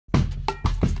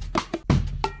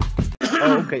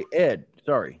Oh, okay, Ed.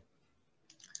 Sorry.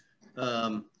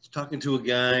 Talking to a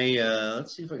guy.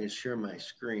 Let's see if I can share my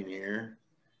screen here.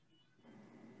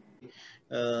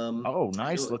 Oh,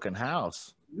 nice looking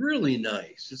house. Really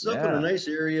nice. It's up in a nice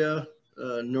area,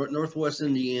 northwest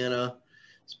Indiana.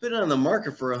 It's been on the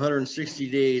market for 160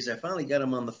 days. I finally got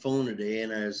him on the phone today,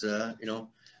 and I was,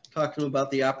 talking to him about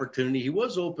the opportunity. He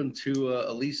was open to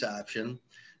a lease option,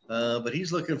 but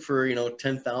he's looking for,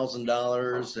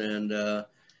 $10,000,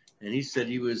 and he said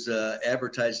he was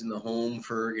advertising the home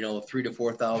for, $3,000 to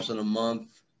 $4,000 a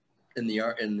month in the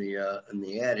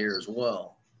ad here as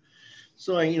well.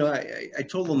 So I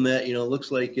told him that it looks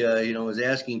like his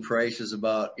asking price is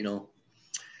about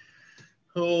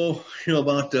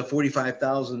about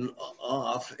 45,000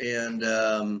 off,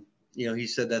 and he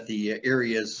said that the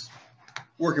area's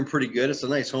working pretty good. It's a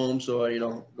nice home, so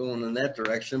going in that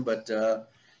direction. But the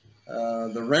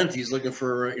rent he's looking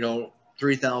for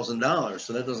 $3,000,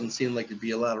 so that doesn't seem like it'd be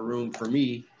a lot of room for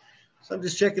me. So I'm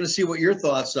just checking to see what your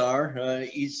thoughts are.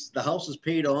 The house is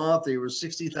paid off. There was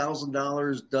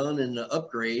 $60,000 done in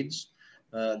upgrades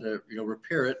to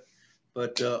repair it,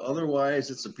 but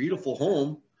otherwise it's a beautiful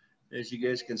home, as you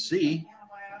guys can see.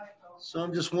 So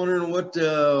I'm just wondering what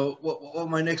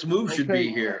my next move should be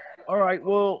here. All right.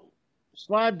 Well,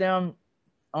 slide down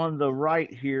on the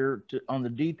right here on the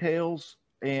details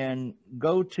and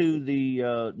go to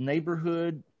the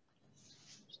neighborhood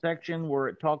section where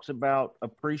it talks about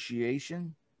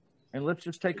appreciation, and let's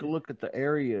just take a look at the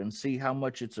area and see how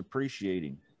much it's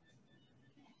appreciating.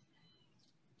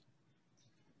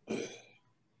 That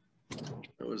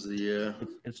was the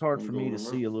it's hard for me to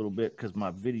see a little bit because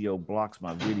my video blocks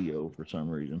my video for some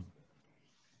reason.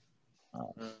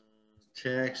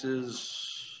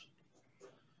 Taxes.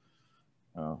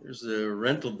 There's the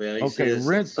rental value. Okay,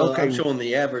 I'm showing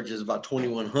the average is about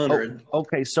 2,100.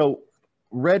 Okay, so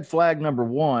red flag number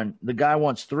one, the guy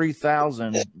wants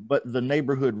 3,000, but the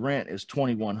neighborhood rent is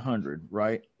 2,100,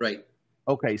 right? Right.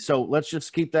 Okay, so let's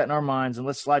just keep that in our minds, and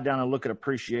let's slide down and look at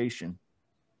appreciation.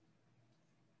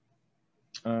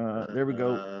 There we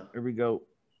go. There we go.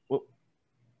 Whoop.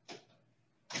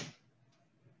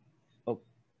 Oh,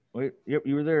 wait. Yep,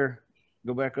 you were there.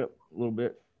 Go back up a little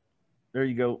bit. There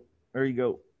you go. There you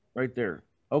go. Right there.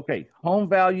 Okay, home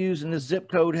values in this zip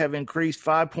code have increased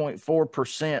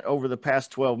 5.4% over the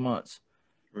past 12 months.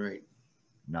 Right.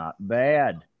 Not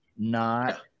bad.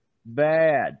 Not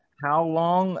bad. How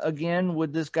long, again,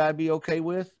 would this guy be okay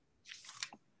with?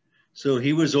 So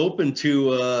he was open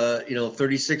to,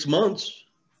 36 months.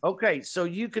 Okay, so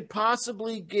you could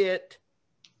possibly get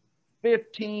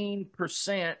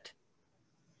 15%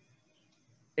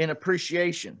 in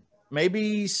appreciation,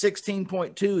 maybe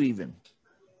 16.2 even,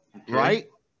 right?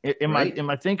 Am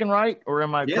I thinking right, or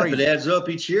am I crazy? Yeah, if it adds up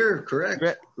each year, correct.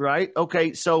 Right.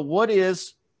 Okay. So what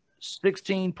is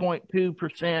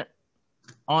 16.2%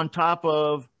 on top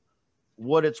of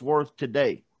what it's worth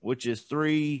today, which is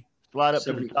slide up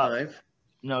to the top.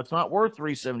 No, it's not worth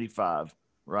 375,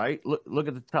 right? Look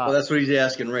at the top. Well, that's what he's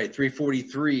asking, right?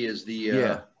 343 is the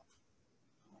yeah.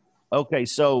 Okay,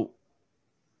 so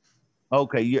no,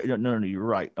 you're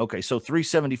right. Okay, so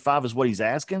 375 is what he's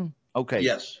asking. Okay.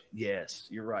 Yes,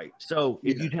 you're right. So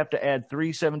you'd have to add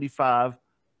 375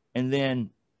 and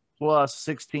then plus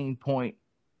 16.2%.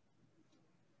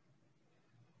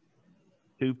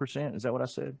 Is that what I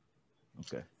said?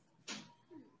 Okay.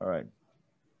 All right.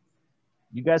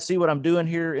 You guys see what I'm doing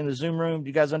here in the Zoom room? Do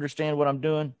you guys understand what I'm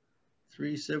doing?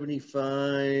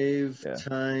 375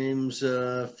 times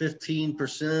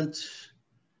 15%.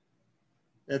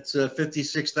 That's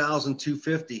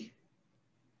 56,250.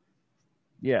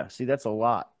 Yeah, see, that's a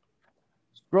lot.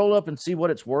 Scroll up and see what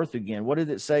it's worth again. What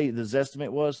did it say? The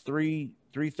estimate was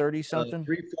 330 something.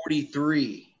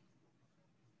 343.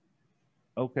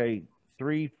 Okay,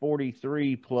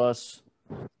 343 plus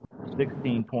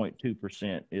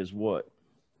 16.2% is what?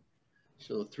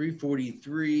 So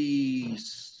 343,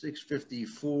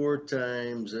 654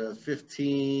 times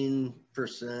 15%.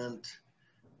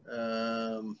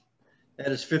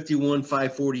 That is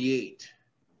 51,548.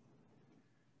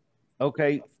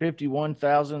 Okay,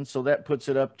 51,000. So that puts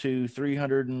it up to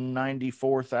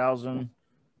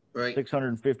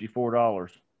 $394,654.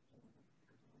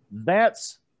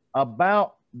 That's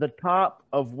about the top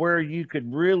of where you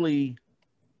could really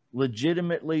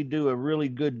legitimately do a really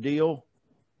good deal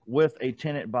with a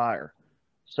tenant buyer.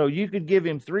 So you could give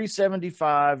him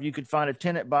 375, you could find a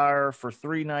tenant buyer for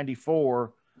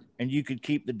 394, and you could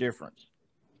keep the difference.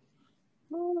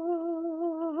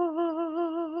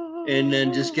 And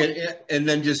then just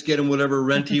get him whatever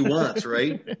rent he wants,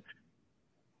 right?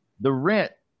 The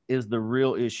rent is the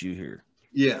real issue here.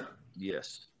 Yeah.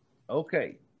 Yes.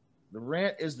 Okay. The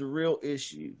rent is the real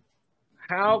issue.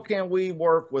 How can we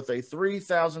work with a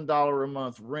 $3,000 a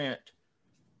month rent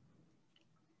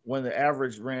when the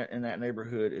average rent in that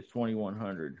neighborhood is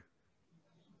 $2,100?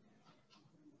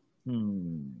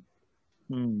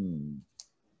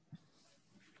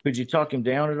 Could you talk him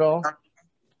down at all?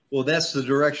 Well, that's the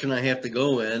direction I have to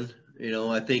go in.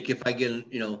 I think if I get,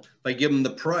 if I give them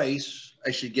the price,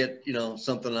 I should get,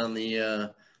 something on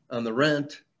the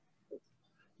rent.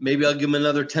 Maybe I'll give them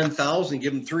another 10,000,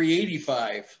 give them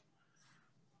 385.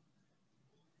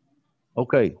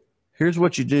 Okay, here's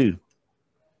what you do.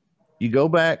 You go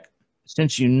back,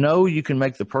 since you can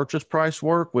make the purchase price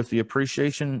work with the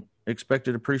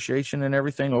expected appreciation and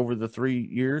everything over the 3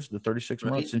 years, the 36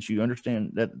 months, since you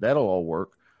understand that that'll all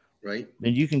work. Right.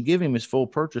 Then you can give him his full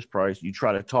purchase price. You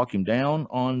try to talk him down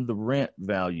on the rent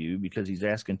value because he's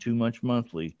asking too much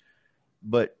monthly.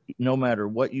 But no matter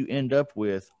what you end up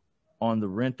with on the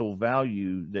rental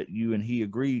value that you and he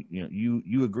agree,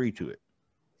 you agree to it,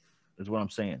 is what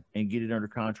I'm saying, and get it under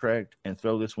contract and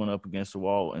throw this one up against the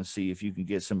wall and see if you can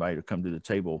get somebody to come to the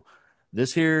table.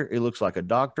 This here, it looks like a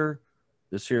doctor.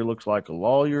 This here looks like a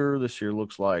lawyer. This here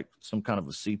looks like some kind of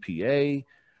a CPA.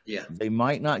 Yeah. They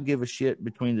might not give a shit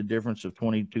between the difference of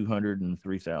 2,200 and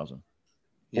 3,000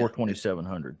 or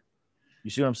 2,700.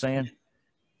 You see what I'm saying?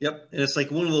 Yep. And it's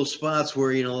like one of those spots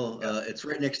where, it's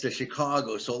right next to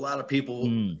Chicago. So a lot of people,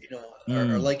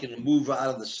 are liking to move out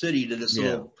of the city to this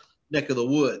little neck of the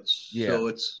woods. Yeah.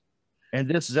 So and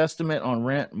this estimate on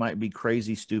rent might be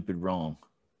crazy, stupid, wrong.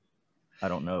 I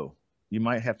don't know. You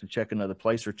might have to check another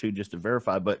place or two just to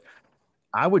verify, but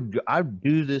I'd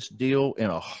do this deal in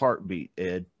a heartbeat,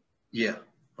 Ed. Yeah.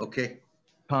 Okay.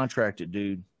 Contract it,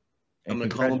 dude. I'm going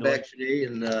to call him back today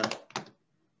and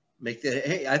make that.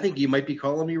 Hey, I think you might be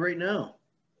calling me right now.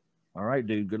 All right,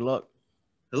 dude. Good luck.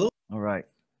 Hello. All right.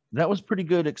 That was pretty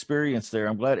good experience there.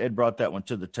 I'm glad Ed brought that one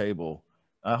to the table.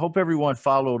 I hope everyone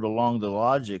followed along the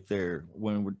logic there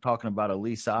when we're talking about a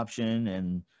lease option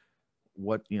and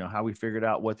what, how we figured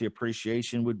out what the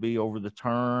appreciation would be over the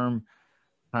term,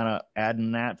 kind of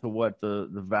adding that to what the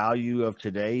value of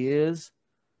today is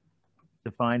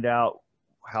to find out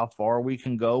how far we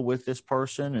can go with this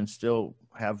person and still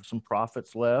have some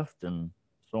profits left and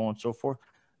so on and so forth.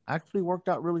 Actually worked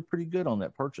out really pretty good on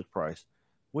that purchase price,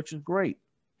 which is great.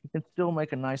 He can still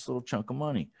make a nice little chunk of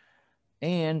money.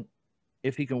 And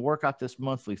if he can work out this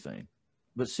monthly thing.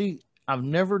 But see, I've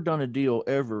never done a deal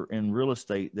ever in real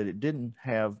estate that it didn't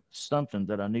have something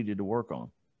that I needed to work on.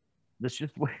 That's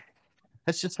just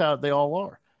how they all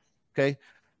are. Okay.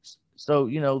 So,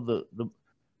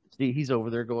 see, he's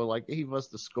over there going like, he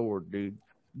must have scored, dude.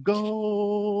 Go.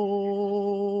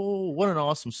 What an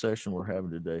awesome session we're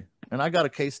having today. And I got a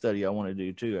case study I want to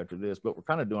do too after this, but we're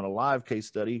kind of doing a live case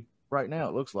study right now.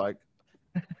 It looks like.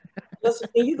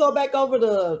 Can you go back over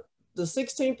the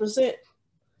 16%?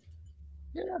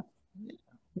 Yeah.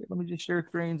 Let me just share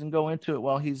screens and go into it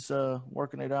while he's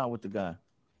working it out with the guy.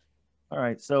 All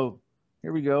right. So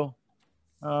here we go.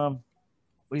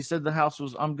 He said the house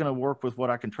was, I'm going to work with what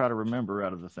I can try to remember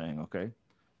out of the thing. Okay.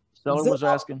 Seller was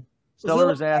asking.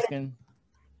 Go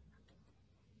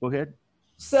ahead.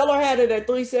 Seller had it at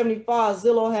 375.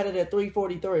 Zillow had it at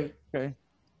 343.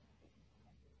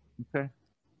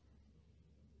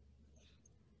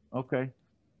 Okay.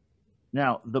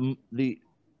 Now the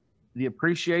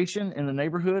appreciation in the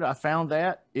neighborhood, I found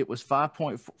that it was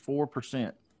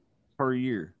 5.4% per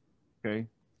year. Okay.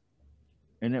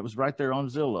 And it was right there on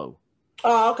Zillow.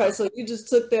 Oh, okay. So you just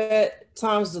took that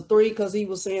times the 3 because he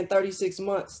was saying 36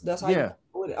 months. That's how you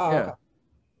put it. Oh, yeah. Okay.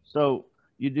 So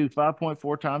you do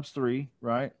 5.4 times 3,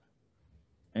 right?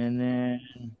 And then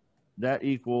that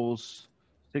equals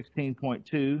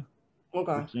 16.2%.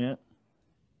 Okay.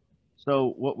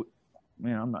 So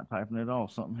man, I'm not typing at all.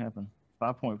 Something happened.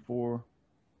 5.4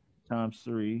 times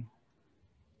 3.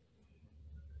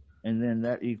 And then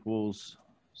that equals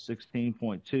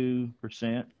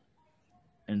 16.2%.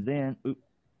 And then,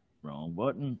 wrong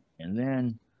button. And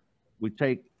then we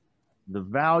take the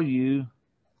value,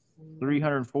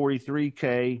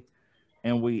 343K,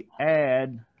 and we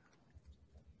add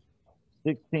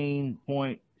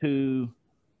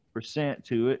 16.2%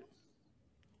 to it.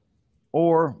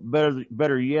 Or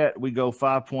better yet, we go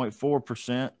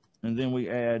 5.4%, and then we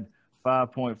add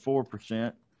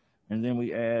 5.4%, and then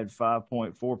we add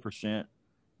 5.4%,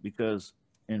 because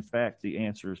in fact, the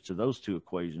answers to those two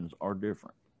equations are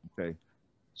different. Okay.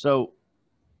 So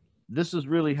this is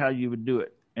really how you would do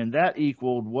it. And that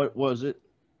equaled, what was it?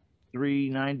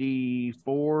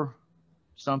 394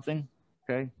 something.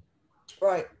 Okay.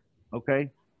 Right.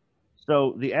 Okay.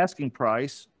 So the asking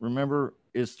price, remember,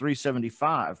 is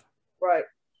 375. Right.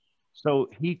 So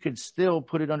he could still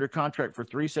put it under contract for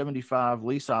 $375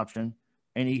 lease option,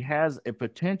 and he has a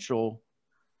potential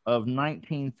of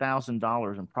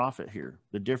 $19,000 in profit here.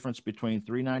 The difference between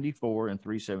 $394 and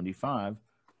 $375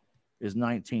 is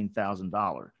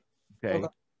 $19,000. Okay.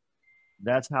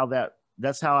 That's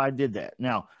how I did that.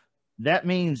 Now, that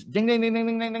means ding, ding, ding, ding,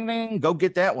 ding, ding, ding, ding, go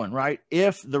get that one, right?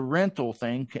 If the rental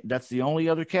thing, that's the only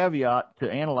other caveat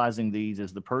to analyzing these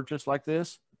is the purchase like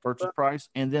this, purchase price,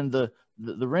 and then the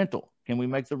rental. Can we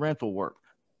make the rental work?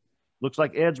 Looks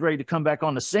like Ed's ready to come back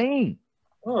on the scene.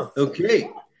 Oh,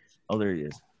 okay. Oh, there he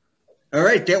is. All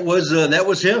right, that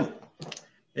was him,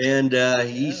 and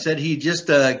he said he just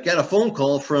got a phone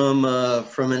call from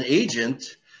an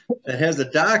agent that has a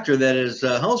doctor that his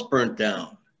house burnt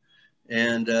down,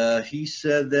 and he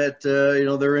said that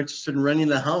they're interested in renting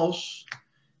the house,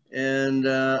 and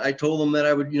I told him that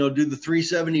I would do the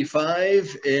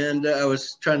 $375, and I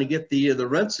was trying to get the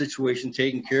rent situation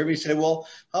taken care of. He said, well,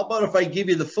 how about if I give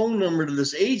you the phone number to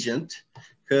this agent?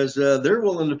 Because they're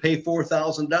willing to pay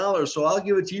 $4,000, so I'll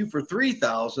give it to you for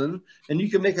 $3,000, and you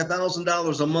can make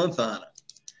 $1,000 a month on it.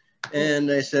 And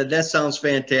I said, that sounds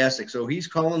fantastic. So he's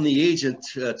calling the agent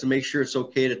to make sure it's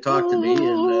okay to talk to me,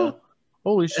 and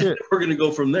holy shit, we're gonna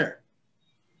go from there.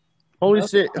 Holy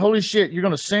shit! You're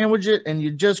gonna sandwich it, and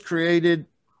you just created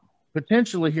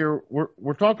potentially here.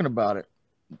 We're talking about it.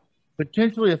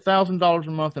 Potentially $1,000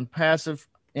 a month in passive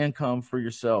income for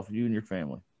yourself, you and your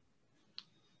family.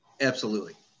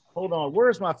 Absolutely. Hold on,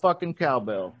 where's my fucking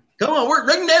cowbell? Come on, we're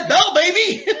ringing that bell,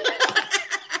 baby.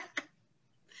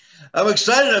 I'm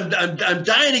excited. I'm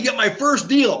dying to get my first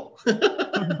deal.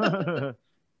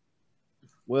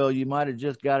 Well, you might have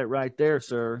just got it right there,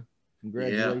 sir.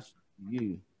 Congratulations to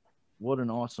you. What an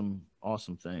awesome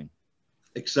thing.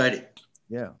 Exciting.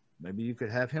 Yeah, maybe you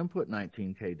could have him put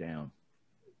 $19K down.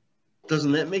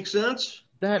 Doesn't that make sense?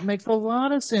 That makes a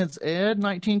lot of sense, Ed.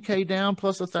 $19K down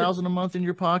plus $1,000 a month in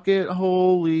your pocket.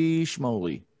 Holy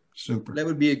schmoly. Super. That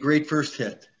would be a great first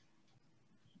hit.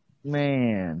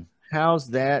 Man, how's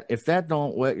that? If that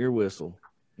don't wet your whistle,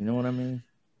 you know what I mean?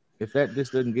 If that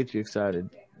just doesn't get you excited,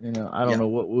 I don't know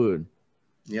what would.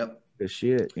 Yep. Because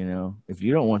shit, if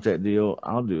you don't want that deal,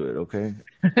 I'll do it, okay?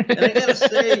 And I got to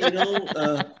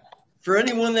say, for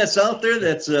anyone that's out there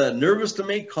that's nervous to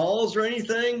make calls or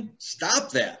anything, stop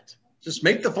that. Just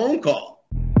make the phone call.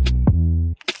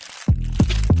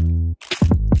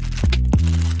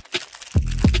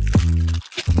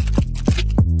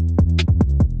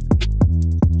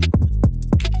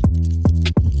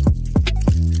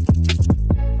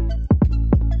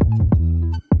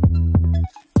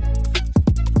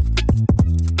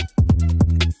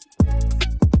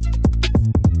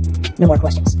 No more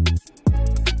questions.